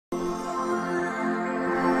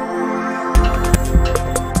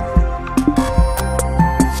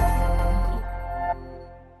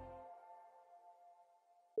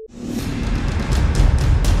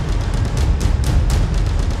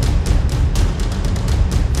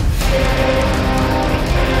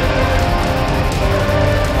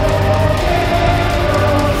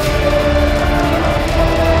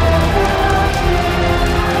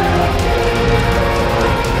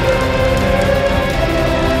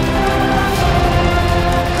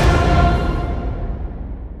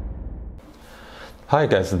Hi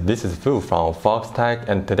guys, this is Fu from Foxtech,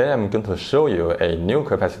 and today I'm going to show you a new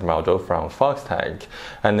capacitor module from Foxtech.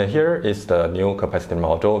 And here is the new capacitor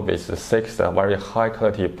module with 6 very high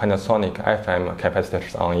quality Panasonic FM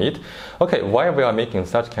capacitors on it. Okay, why we are making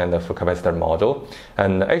such kind of capacitor module?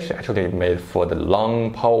 And actually made for the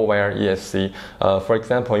long power wire ESC. For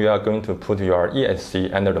example, you are going to put your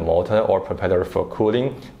ESC under the motor or propeller for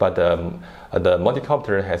cooling, but the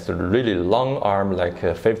multicopter has a really long arm, like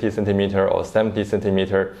 50 centimeter or 70 centimeter.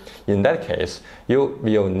 In that case, you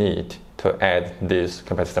will need to add this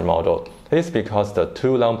capacitor module. This is because the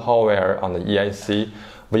too long power wire on the EIC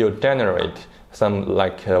will generate some,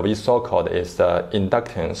 like we so-called is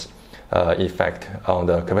inductance effect on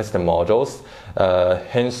the capacitor modules.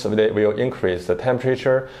 Hence, they will increase the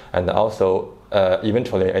temperature, and also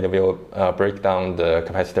eventually it will break down the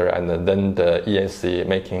capacitor, and then the ESC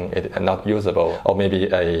making it not usable, or maybe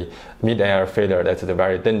a mid-air failure that's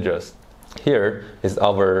very dangerous. Here is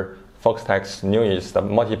our Foxtech's newest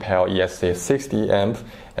multi-pale ESC 60 amp,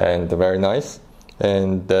 and very nice.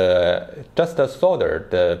 And just solder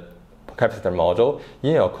the capacitor module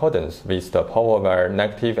in accordance with the power wire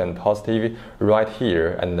negative and positive right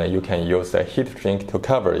here, and you can use a heat shrink to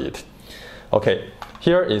cover it. Okay,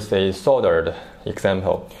 here is a soldered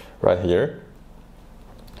example right here.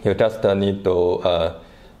 You just need to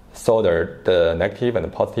solder the negative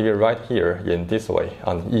and positive right here in this way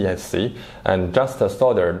on ESC, and just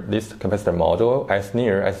solder this capacitor module as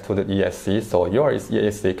near as to the ESC so your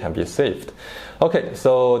ESC can be saved. Okay,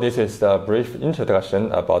 so this is a brief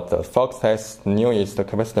introduction about the Foxtech's newest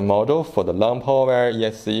capacitor module for the long power wire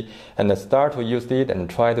ESC, and start to use it and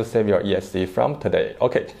try to save your ESC from today.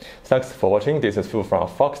 Okay, thanks for watching. This is Fu from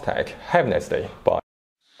Foxtech. Have a nice day. Bye.